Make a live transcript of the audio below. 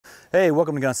Hey,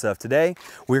 welcome to Gun Stuff. Today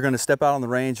we're going to step out on the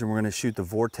range and we're going to shoot the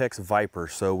Vortex Viper.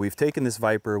 So we've taken this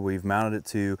Viper, we've mounted it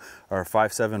to our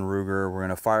 5.7 Ruger. We're going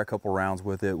to fire a couple rounds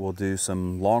with it. We'll do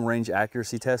some long range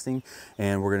accuracy testing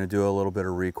and we're going to do a little bit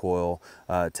of recoil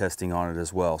testing on it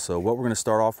as well. So what we're going to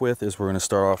start off with is we're going to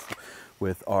start off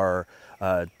with our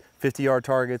 50-yard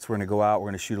targets. We're going to go out,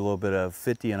 we're going to shoot a little bit of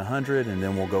 50 and 100 and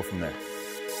then we'll go from there.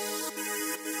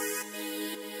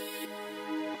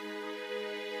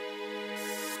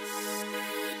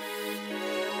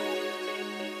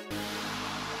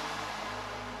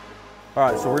 All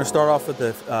right, so we're gonna start off with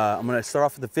the, I'm gonna start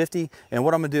off with the 50, and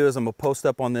what I'm gonna do is I'm gonna post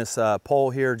up on this pole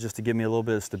here just to give me a little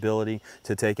bit of stability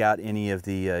to take out any of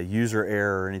the user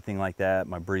error or anything like that,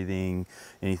 my breathing,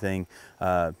 anything,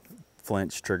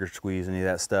 flinch, trigger squeeze, any of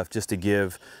that stuff, just to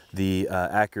give the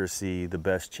accuracy the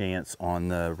best chance on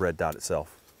the red dot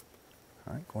itself.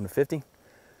 All right, going to 50.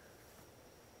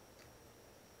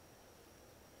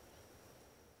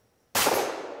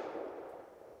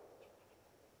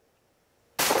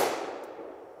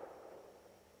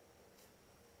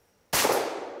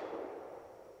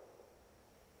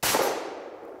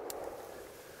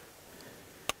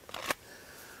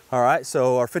 All right,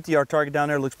 so our 50-yard target down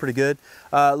there looks pretty good.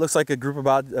 Looks like a group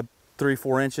about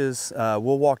 3-4 inches.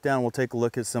 We'll walk down, we'll take a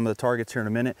look at some of the targets here in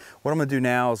a minute. What I'm gonna do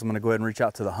now is I'm gonna go ahead and reach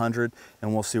out to the 100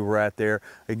 and we'll see where we're at there.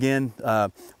 Again,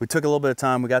 we took a little bit of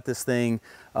time. We got this thing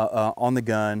on the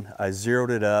gun. I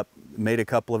zeroed it up, made a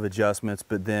couple of adjustments,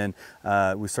 but then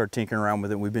we started tinkering around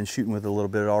with it. We've been shooting with it a little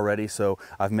bit already, so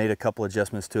I've made a couple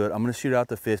adjustments to it. I'm gonna shoot out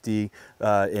to 50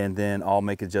 and then I'll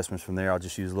make adjustments from there. I'll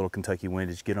just use a little Kentucky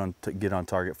windage, get on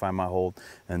target, find my hold,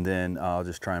 and then I'll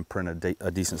just try and print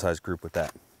a decent sized group with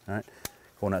that. All right,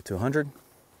 going out to 100.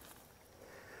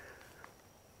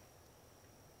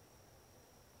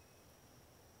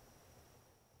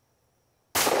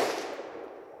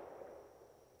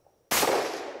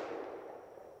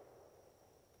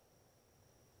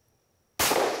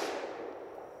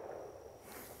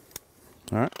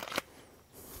 All right,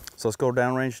 so let's go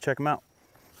downrange and check them out.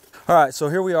 All right, so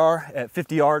here we are at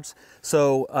 50 yards.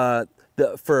 So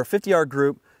for a 50-yard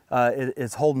group,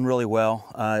 it's holding really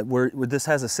well. This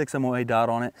has a 6 MOA dot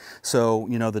on it. So,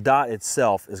 you know, the dot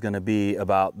itself is gonna be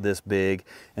about this big.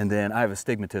 And then I have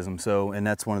astigmatism. So, and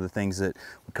that's one of the things that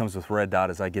comes with red dot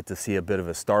is I get to see a bit of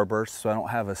a starburst. So I don't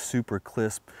have a super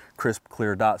crisp,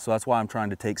 clear dot. So that's why I'm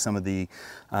trying to take some of the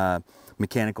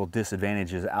mechanical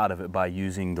disadvantages out of it by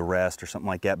using the rest or something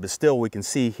like that. But still, we can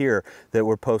see here that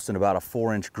we're posting about a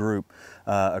 4-inch group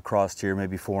across here,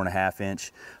 maybe 4.5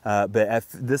 inch. But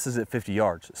this is at 50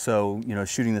 yards. So, you know,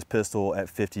 shooting this pistol at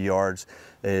 50 yards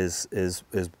this is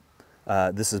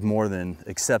more than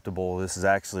acceptable. This is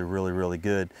actually really, really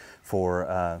good for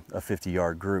a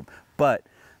 50-yard group. But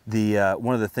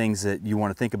one of the things that you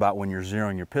want to think about when you're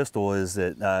zeroing your pistol is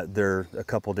that there are a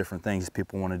couple different things.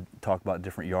 People want to talk about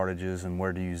different yardages and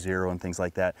where do you zero and things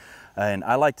like that. And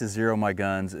I like to zero my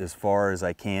guns as far as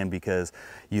I can because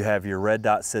you have your red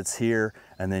dot sits here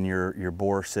and then your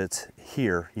bore sits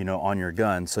here, you know, on your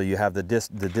gun. So you have the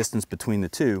distance between the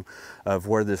two of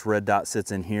where this red dot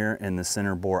sits in here and the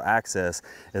center bore access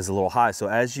is a little high. So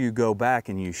as you go back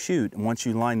and you shoot, and once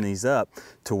you line these up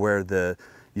to where the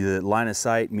line of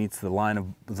sight meets the line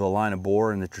of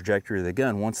bore and the trajectory of the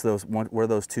gun. Where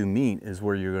those two meet is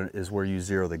where you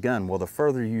zero the gun. Well, the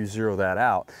further you zero that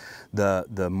out, the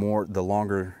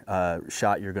longer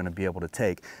shot you're going to be able to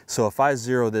take. So if I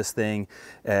zero this thing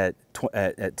at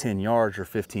 10 yards or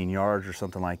 15 yards or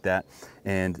something like that,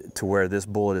 and to where this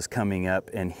bullet is coming up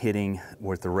and hitting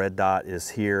where the red dot is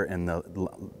here and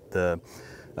the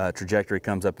trajectory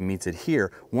comes up and meets it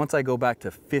here. Once I go back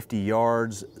to 50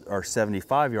 yards or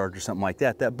 75 yards or something like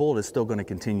that, that bullet is still going to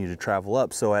continue to travel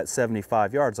up. So at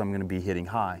 75 yards, I'm going to be hitting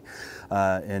high,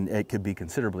 and it could be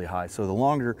considerably high. So the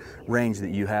longer range that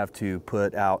you have to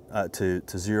put out to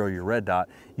zero your red dot,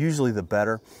 usually the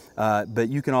better. But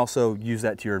you can also use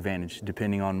that to your advantage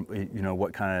depending on, you know,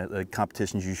 what kind of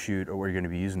competitions you shoot or what you're going to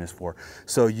be using this for.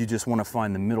 So you just want to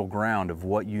find the middle ground of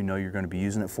what you know you're going to be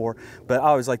using it for. But I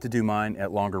always like to do mine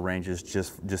at longer ranges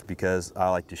just because I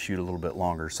like to shoot a little bit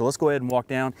longer. So let's go ahead and walk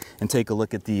down and take a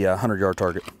look at the 100-yard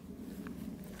target.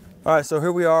 All right, so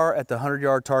here we are at the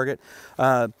 100-yard target.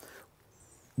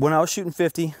 When I was shooting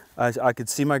 50, I could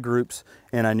see my groups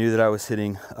and I knew that I was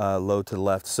hitting low to the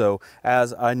left. So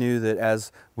I knew that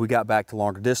as we got back to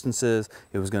longer distances,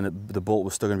 the bullet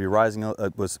was still going to be rising,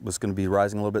 was going to be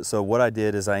rising a little bit. So what I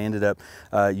did is I ended up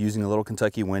using a little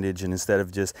Kentucky windage, and instead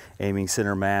of just aiming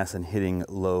center mass and hitting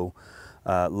low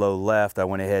left, I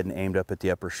went ahead and aimed up at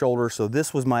the upper shoulder. So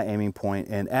this was my aiming point,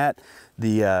 and at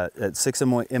the at 6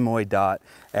 MOA dot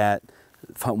at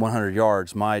 100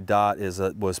 yards, my dot was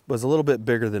a little bit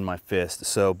bigger than my fist.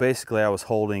 So basically I was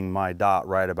holding my dot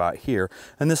right about here,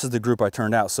 and this is the group I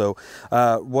turned out. So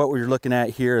what we're looking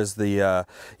at here is the,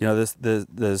 you know,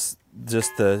 this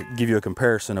just to give you a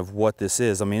comparison of what this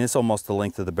is. I mean, it's almost the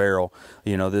length of the barrel.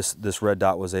 You know, this red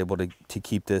dot was able to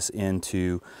keep this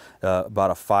into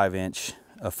about a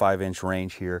 5-inch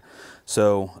range here.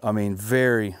 So I mean,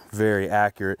 very, very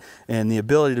accurate, and the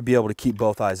ability to be able to keep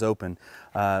both eyes open.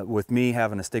 With me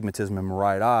having astigmatism in my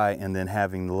right eye and then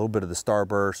having a little bit of the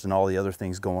starburst and all the other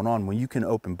things going on, when you can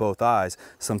open both eyes,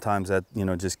 sometimes that, you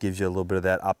know, just gives you a little bit of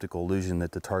that optical illusion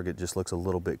that the target just looks a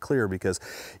little bit clearer, because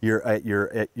you're at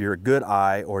your good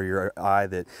eye, or your eye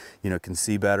that, you know, can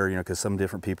see better, you know, because some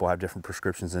different people have different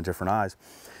prescriptions in different eyes.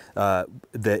 That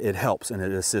it helps and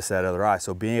it assists that other eye.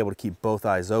 So being able to keep both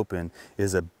eyes open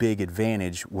is a big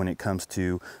advantage when it comes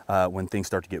to when things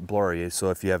start to get blurry.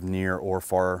 So if you have near or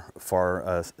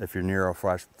if you're near or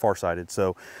far-sighted.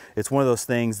 So it's one of those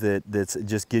things that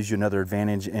just gives you another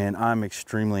advantage, and I'm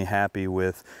extremely happy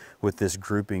with this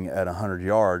grouping at 100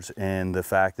 yards and the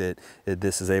fact that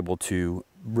this is able to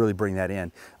really bring that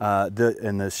in.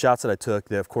 And the shots that I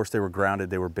took, of course they were grounded,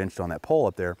 they were benched on that pole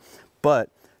up there, but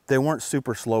they weren't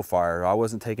super slow fire. I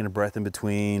wasn't taking a breath in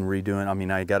between, redoing. I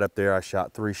mean, I got up there, I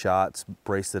shot 3 shots,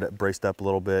 braced up a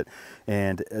little bit,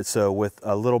 and so with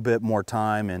a little bit more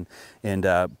time and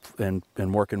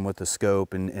working with the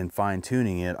scope and fine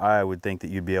tuning it, I would think that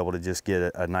you'd be able to just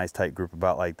get a nice tight group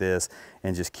about like this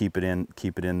and just keep it in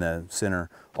the center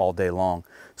all day long.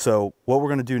 So what we're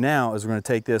going to do now is we're going to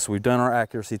take this. We've done our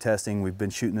accuracy testing. We've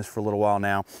been shooting this for a little while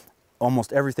now.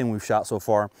 Almost everything we've shot so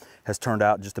far has turned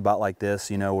out just about like this.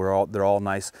 You know, they're all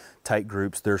nice tight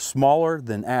groups. They're smaller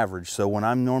than average. So when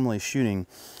I'm normally shooting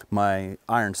my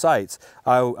iron sights,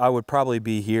 I would probably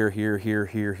be here,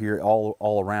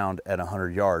 all around at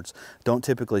 100 yards. Don't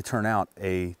typically turn out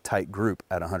a tight group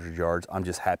at 100 yards. I'm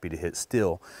just happy to hit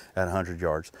still at 100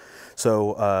 yards.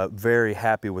 So very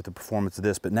happy with the performance of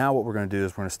this. But now what we're going to do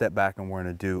is we're going to step back and we're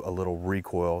going to do a little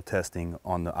recoil testing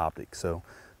on the optic. So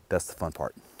that's the fun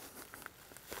part.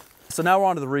 So now we're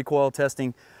on to the recoil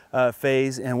testing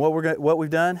phase, and what we've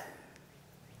done,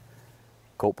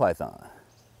 Colt Python.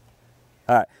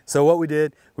 All right, so what we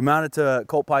did, we mounted to a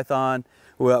Colt Python.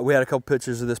 We had a couple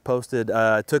pictures of this posted.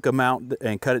 Took a mount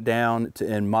and cut it down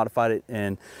and modified it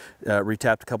and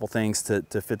retapped a couple things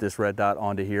to fit this red dot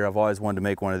onto here. I've always wanted to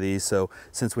make one of these, so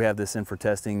since we have this in for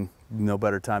testing, no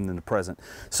better time than the present.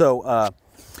 So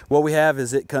what we have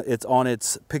is it's on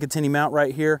its Picatinny mount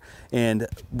right here, and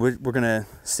we're gonna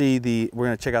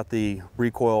check out the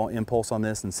recoil impulse on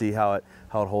this and see how it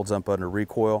holds up under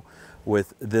recoil.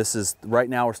 With this is right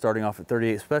now we're starting off at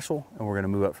 38 special, and we're gonna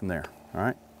move up from there. All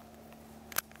right.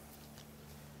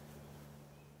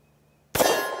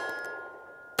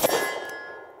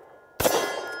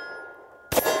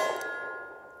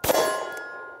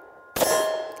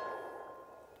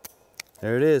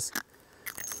 There it is.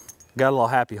 Got a little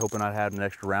happy hoping I'd had an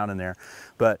extra round in there,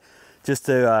 but just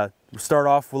to start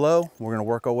off low, we're gonna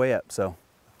work our way up. So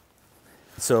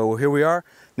here we are.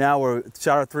 Now we're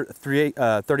shot our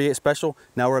 38 special.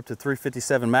 Now we're up to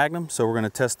 357 Magnum. So we're gonna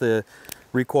test the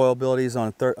recoil abilities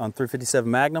on 357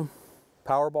 Magnum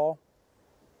Powerball.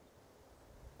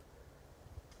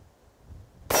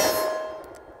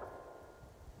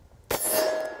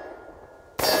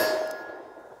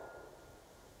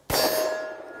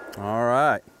 All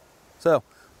right. So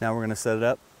now we're going to set it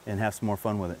up and have some more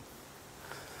fun with it.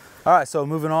 All right, so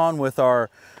moving on with our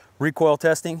recoil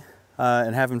testing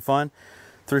and having fun.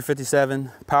 357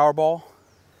 Powerball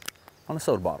on a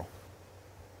soda bottle.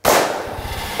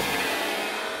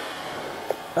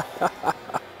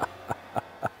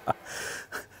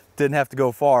 Didn't have to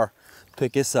go far to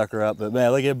pick this sucker up, but man,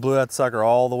 look, it blew that sucker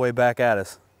all the way back at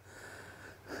us.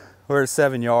 We're at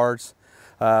 7 yards.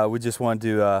 We just wanted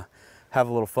to have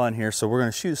a little fun here, so we're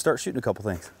going to start shooting a couple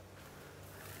things.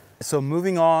 So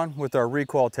moving on with our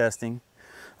recoil testing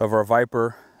of our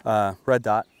Viper red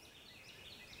dot,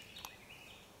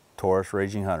 Taurus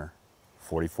Raging Hunter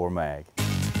 44 mag.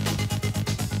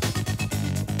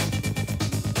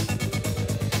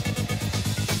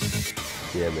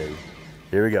 Yeah, baby.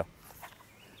 Here we go.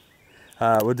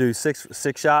 We'll do six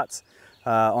shots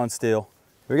on steel.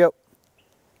 Here we go.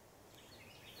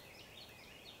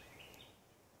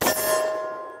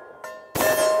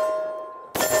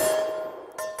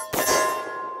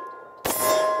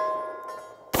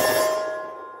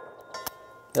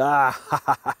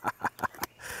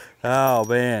 Oh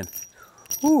man,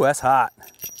 ooh, that's hot.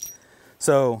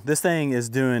 So this thing is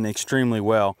doing extremely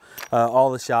well.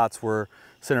 All the shots were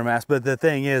center mass. But the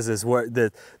thing is where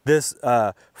this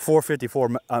 44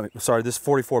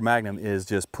 Magnum is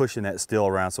just pushing that steel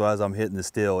around. So as I'm hitting the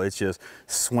steel, it's just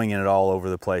swinging it all over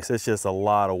the place. It's just a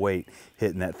lot of weight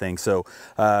hitting that thing. So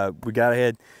we got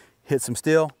ahead, hit some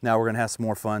steel. Now we're gonna have some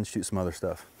more fun, shoot some other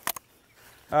stuff.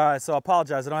 All right, so I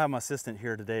apologize. I don't have my assistant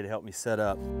here today to help me set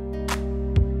up.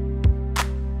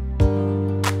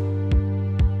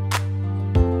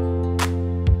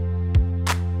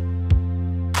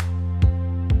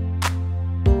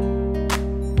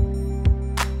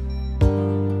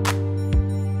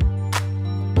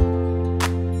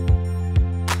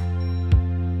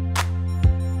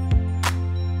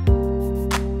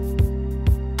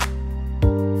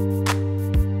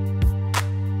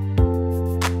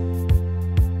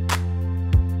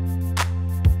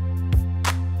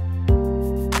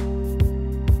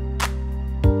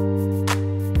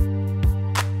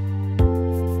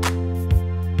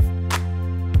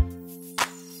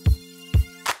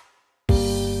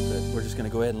 Going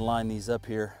to go ahead and line these up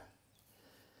here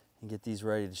and get these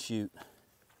ready to shoot.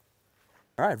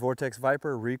 All right, Vortex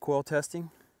Viper recoil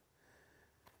testing,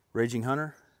 Raging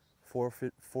Hunter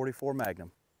 44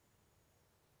 Magnum.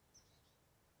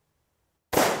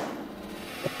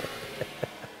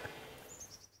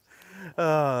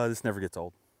 This never gets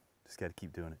old. Just got to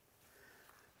keep doing it.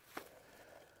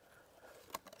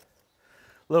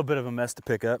 A little bit of a mess to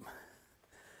pick up,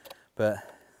 but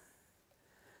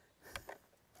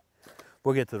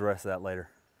we'll get to the rest of that later.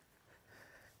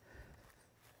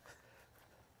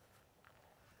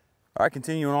 All right,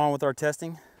 continuing on with our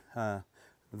testing. With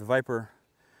the Viper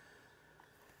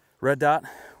Red Dot,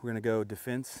 we're gonna go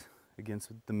defense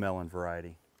against the melon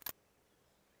variety.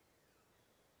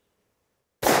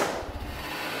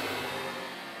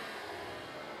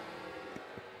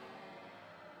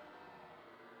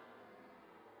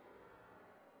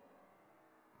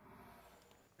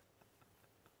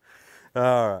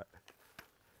 All right.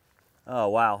 Oh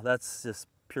wow, that's just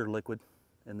pure liquid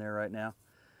in there right now.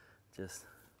 Just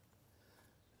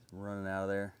running out of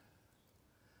there.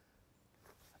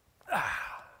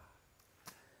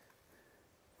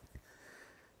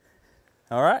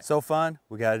 All right, so fun,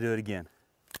 we gotta do it again.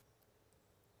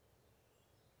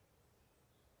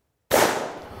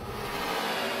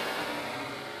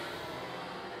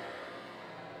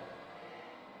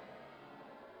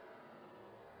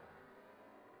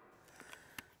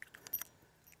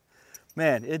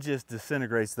 Man, it just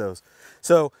disintegrates those.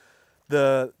 So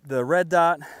the Red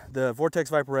Dot, the Vortex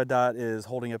Viper Red Dot is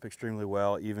holding up extremely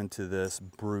well, even to this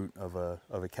brute of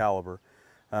a caliber.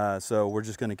 So we're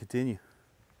just gonna continue.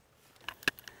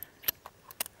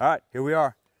 All right, here we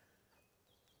are.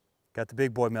 Got the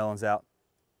big boy melons out.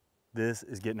 This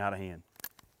is getting out of hand.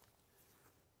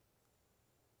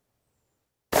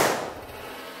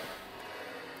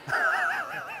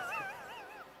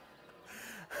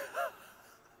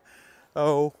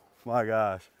 Oh my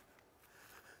gosh.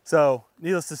 So,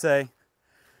 needless to say,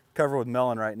 covered with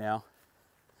melon right now.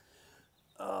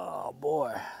 Oh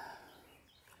boy.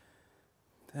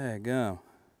 There you go.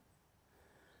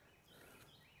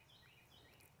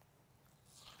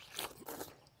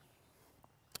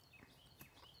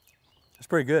 It's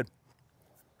pretty good.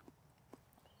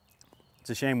 It's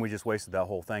a shame we just wasted that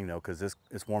whole thing though, because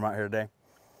it's warm out here today.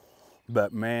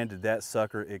 But man, did that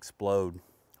sucker explode.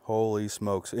 Holy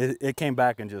smokes. It came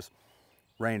back and just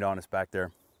rained on us back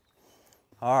there.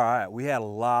 All right, we had a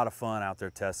lot of fun out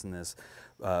there testing this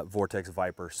Vortex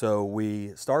Viper. So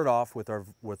we started off with our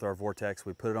Vortex.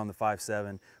 We put it on the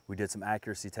 5.7. We did some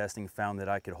accuracy testing, found that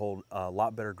I could hold a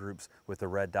lot better groups with the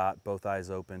Red Dot, both eyes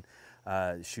open,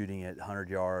 shooting at 100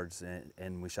 yards,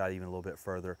 and we shot even a little bit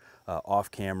further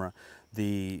off camera.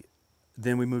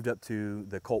 Then we moved up to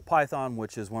the Colt Python,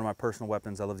 which is one of my personal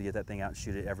weapons. I love to get that thing out and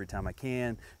shoot it every time I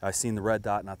can. I seen the Red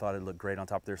Dot and I thought it looked great on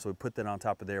top of there, so we put that on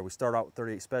top of there. We started out with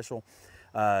 38 Special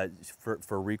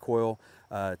for recoil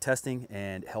testing,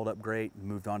 and held up great.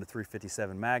 Moved on to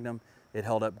 357 Magnum. It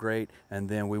held up great, and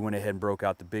then we went ahead and broke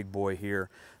out the big boy here.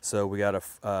 So we got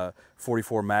a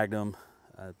 44 Magnum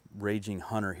Raging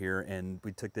Hunter here, and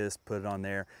we took this, put it on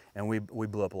there, and we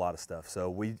blew up a lot of stuff.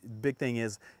 So big thing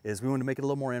is we want to make it a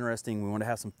little more interesting. We want to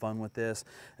have some fun with this,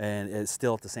 and it's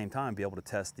still at the same time be able to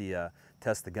test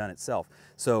the gun itself.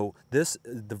 So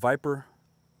the Viper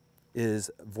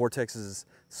is Vortex's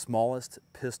smallest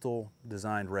pistol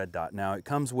designed Red Dot. Now it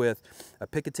comes with a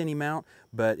Picatinny mount,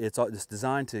 but it's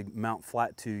designed to mount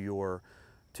flat to your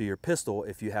pistol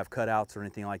if you have cutouts or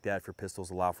anything like that, if your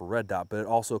pistols allow for Red Dot. But it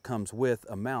also comes with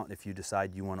a mount if you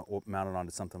decide you want to mount it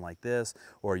onto something like this,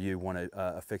 or you want to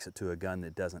affix it to a gun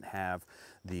that doesn't have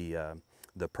the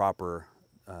proper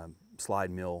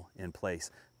slide mill in place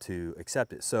to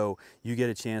accept it. So you get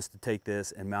a chance to take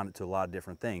this and mount it to a lot of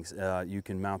different things. You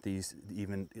can mount these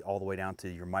even all the way down to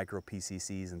your micro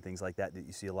PCCs and things like that that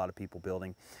you see a lot of people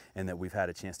building, and that we've had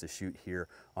a chance to shoot here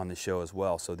on the show as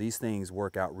well. So these things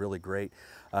work out really great.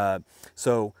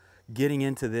 So getting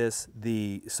into this,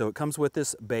 so it comes with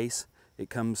this base. It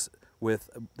comes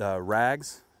with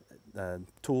rags,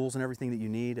 tools and everything that you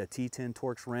need. A T10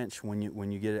 Torx wrench when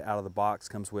you get it out of the box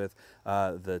comes with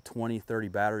the 2030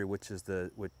 battery, which is the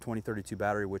 2032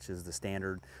 battery, which is the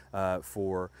standard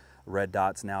for red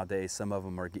dots nowadays. Some of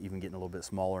them are even getting a little bit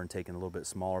smaller and taking a little bit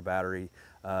smaller battery.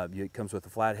 It comes with a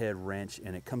flathead wrench,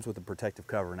 and it comes with a protective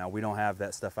cover. Now we don't have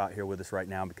that stuff out here with us right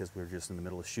now because we're just in the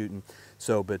middle of shooting.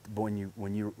 So, but when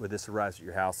this arrives at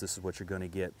your house, this is what you're going to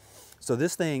get. So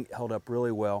this thing held up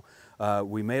really well.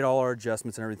 We made all our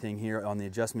adjustments and everything here. On the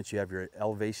adjustments, you have your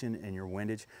elevation and your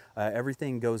windage.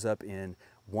 Everything goes up in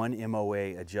 1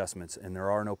 MOA adjustments, and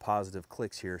there are no positive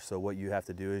clicks here. So what you have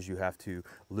to do is you have to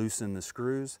loosen the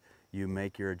screws. You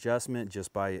make your adjustment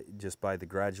just by the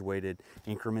graduated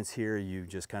increments here. You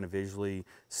just kind of visually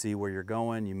see where you're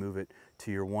going. You move it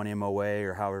to your 1 MOA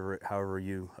or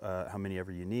how many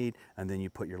ever you need, and then you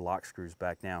put your lock screws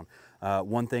back down.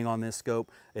 One thing on this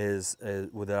scope is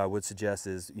that I would suggest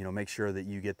is, make sure that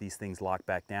you get these things locked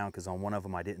back down, because on one of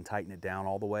them I didn't tighten it down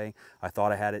all the way. I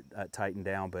thought I had it tightened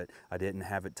down, but I didn't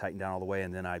have it tightened down all the way,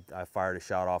 and then I fired a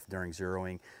shot off during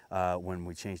zeroing when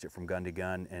we changed it from gun to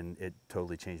gun, and it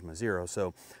totally changed my zero.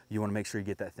 So you want to make sure you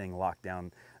get that thing locked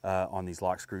down on these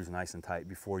lock screws nice and tight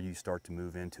before you start to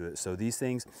move into it. So these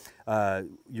things,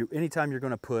 anytime you're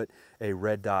going to put a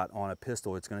red dot on a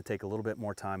pistol, it's going to take a little bit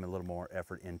more time and a little more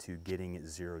effort into getting it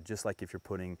zeroed. Just like if you're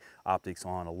putting optics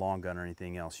on a long gun or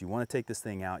anything else, you want to take this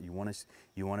thing out. You want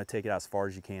to take it out as far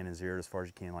as you can and zero it as far as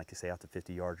you can, like you say, out to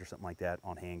 50 yards or something like that.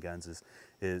 On handguns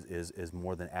is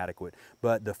more than adequate.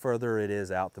 But the further it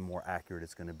is out, the more accurate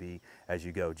it's going to be as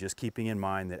you go. Just keeping in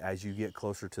mind that as you get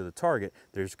closer to the target,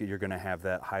 you're going to have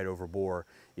that height over bore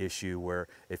issue, where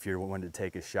if you're wanting to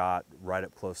take a shot right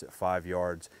up close at 5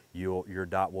 yards, your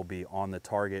dot will be on the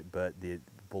target, but the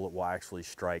bullet will actually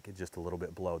strike just a little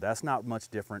bit below. That's not much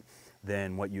different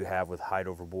than what you have with height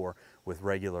over bore with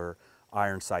regular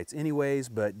iron sights anyways,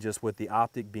 but just with the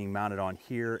optic being mounted on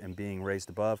here and being raised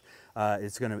above,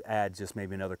 it's going to add just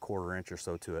maybe another 1/4 inch or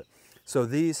so to it. So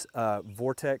these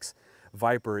Vortex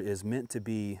Viper is meant to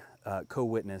be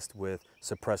co-witnessed with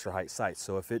suppressor height sights.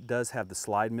 So if it does have the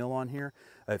slide mill on here,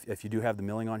 if you do have the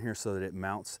milling on here so that it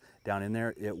mounts down in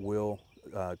there, it will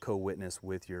co-witness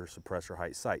with your suppressor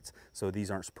height sights. So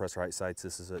these aren't suppressor height sights.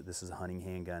 This is a hunting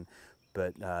handgun,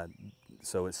 but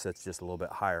so it sits just a little bit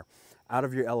higher. Out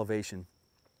of your elevation,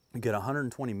 you get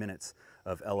 120 minutes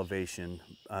of elevation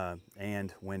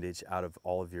and windage out of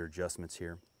all of your adjustments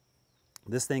here.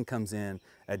 This thing comes in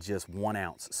at just 1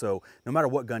 ounce. So no matter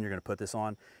what gun you're gonna put this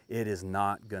on, you're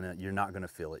not gonna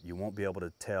feel it. You won't be able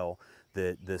to tell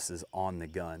that this is on the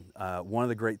gun. One of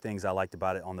the great things I liked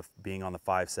about it being on the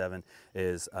 5.7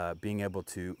 is being able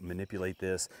to manipulate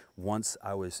this. Once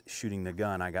I was shooting the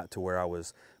gun, I got to where I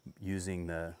was using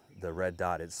the red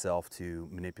dot itself to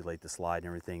manipulate the slide and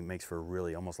everything. It makes for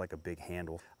really almost like a big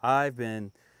handle. I've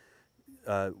been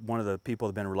one of the people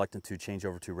that have been reluctant to change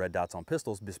over to red dots on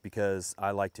pistols, just because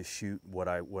I like to shoot what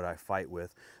I fight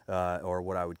with or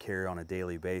what I would carry on a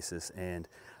daily basis. And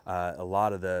a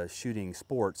lot of the shooting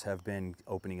sports have been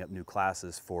opening up new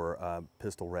classes for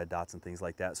pistol red dots and things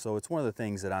like that. So it's one of the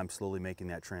things that I'm slowly making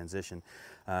that transition.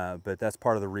 But that's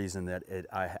part of the reason that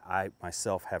I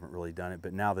myself haven't really done it.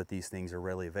 But now that these things are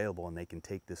readily available and they can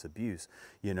take this abuse,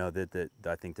 that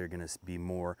I think they're going to be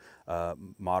more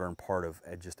modern part of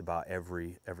just about every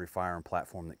firearm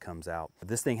platform that comes out.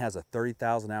 This thing has a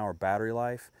 30,000 hour battery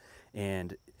life,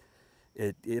 and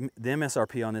the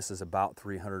MSRP on this is about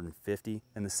 $350,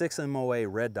 and the 6 MOA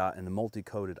red dot and the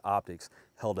multi-coated optics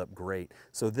held up great.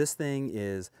 So this thing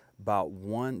is about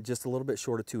just a little bit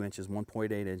short of 2 inches,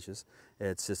 1.8 inches.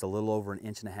 It's just a little over 1.5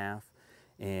 inches,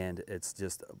 and it's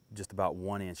just about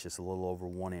 1 inch, just a little over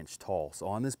 1 inch tall. So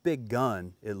on this big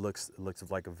gun, it looks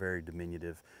like a very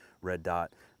diminutive red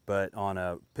dot. But on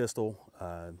a pistol,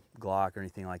 Glock, or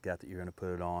anything like that you're going to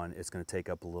put it on, it's going to take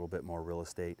up a little bit more real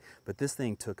estate. But this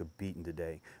thing took a beating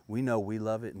today. We know we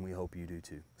love it, and we hope you do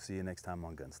too. See you next time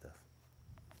on Gun Stuff.